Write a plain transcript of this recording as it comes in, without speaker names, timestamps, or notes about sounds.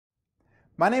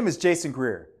My name is Jason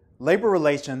Greer, labor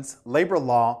relations, labor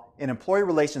law, and employee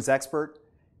relations expert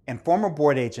and former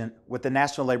board agent with the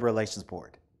National Labor Relations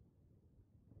Board.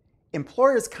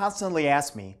 Employers constantly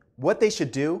ask me what they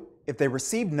should do if they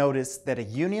receive notice that a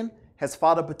union has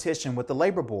filed a petition with the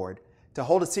labor board to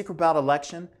hold a secret ballot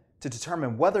election to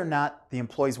determine whether or not the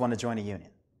employees want to join a union.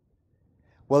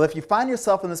 Well, if you find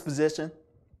yourself in this position,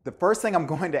 the first thing I'm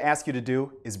going to ask you to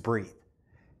do is breathe.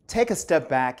 Take a step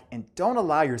back and don't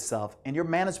allow yourself and your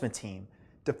management team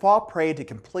to fall prey to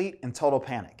complete and total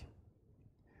panic.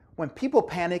 When people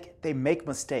panic, they make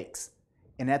mistakes.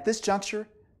 And at this juncture,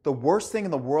 the worst thing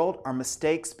in the world are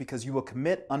mistakes because you will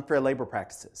commit unfair labor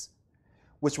practices,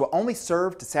 which will only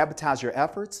serve to sabotage your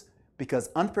efforts because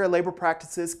unfair labor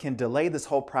practices can delay this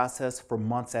whole process for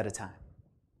months at a time.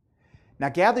 Now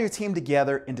gather your team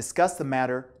together and discuss the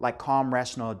matter like calm,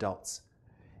 rational adults.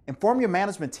 Inform your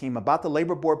management team about the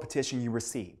labor board petition you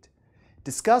received.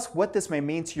 Discuss what this may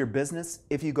mean to your business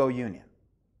if you go union.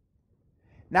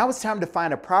 Now it's time to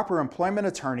find a proper employment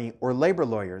attorney or labor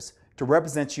lawyers to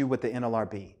represent you with the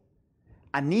NLRB.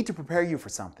 I need to prepare you for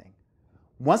something.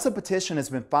 Once a petition has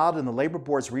been filed in the labor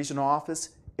board's regional office,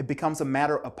 it becomes a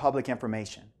matter of public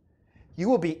information. You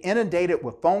will be inundated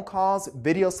with phone calls,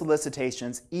 video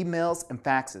solicitations, emails, and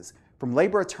faxes from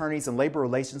labor attorneys and labor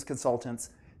relations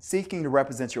consultants seeking to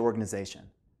represent your organization.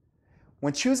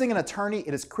 When choosing an attorney,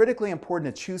 it is critically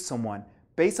important to choose someone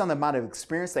based on the amount of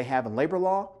experience they have in labor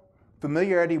law,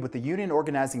 familiarity with the union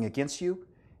organizing against you,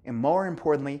 and more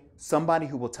importantly, somebody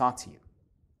who will talk to you.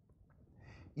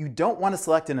 You don't want to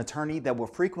select an attorney that will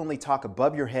frequently talk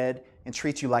above your head and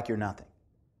treat you like you're nothing.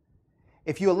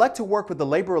 If you elect to work with a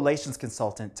labor relations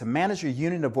consultant to manage your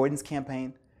union avoidance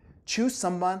campaign, choose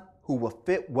someone who will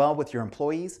fit well with your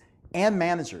employees and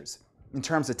managers in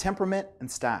terms of temperament and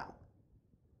style.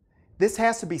 This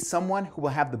has to be someone who will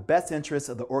have the best interests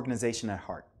of the organization at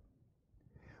heart.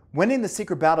 Winning the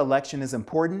secret ballot election is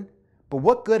important, but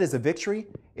what good is a victory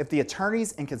if the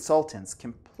attorneys and consultants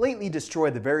completely destroy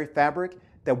the very fabric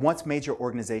that once made your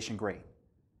organization great?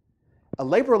 A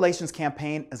labor relations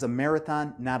campaign is a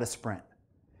marathon, not a sprint.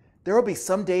 There will be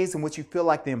some days in which you feel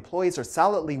like the employees are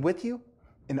solidly with you,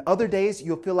 and other days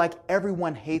you'll feel like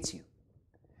everyone hates you.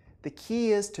 The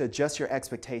key is to adjust your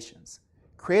expectations.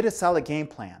 Create a solid game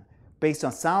plan based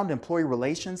on sound employee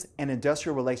relations and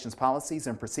industrial relations policies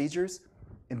and procedures,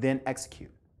 and then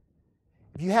execute.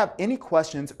 If you have any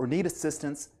questions or need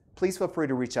assistance, please feel free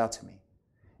to reach out to me.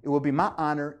 It will be my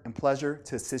honor and pleasure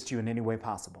to assist you in any way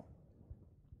possible.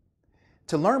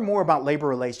 To learn more about labor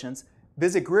relations,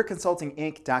 visit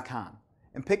GreerConsultingInc.com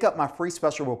and pick up my free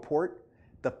special report,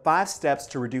 The 5 Steps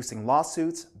to Reducing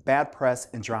Lawsuits, Bad Press,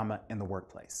 and Drama in the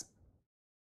Workplace.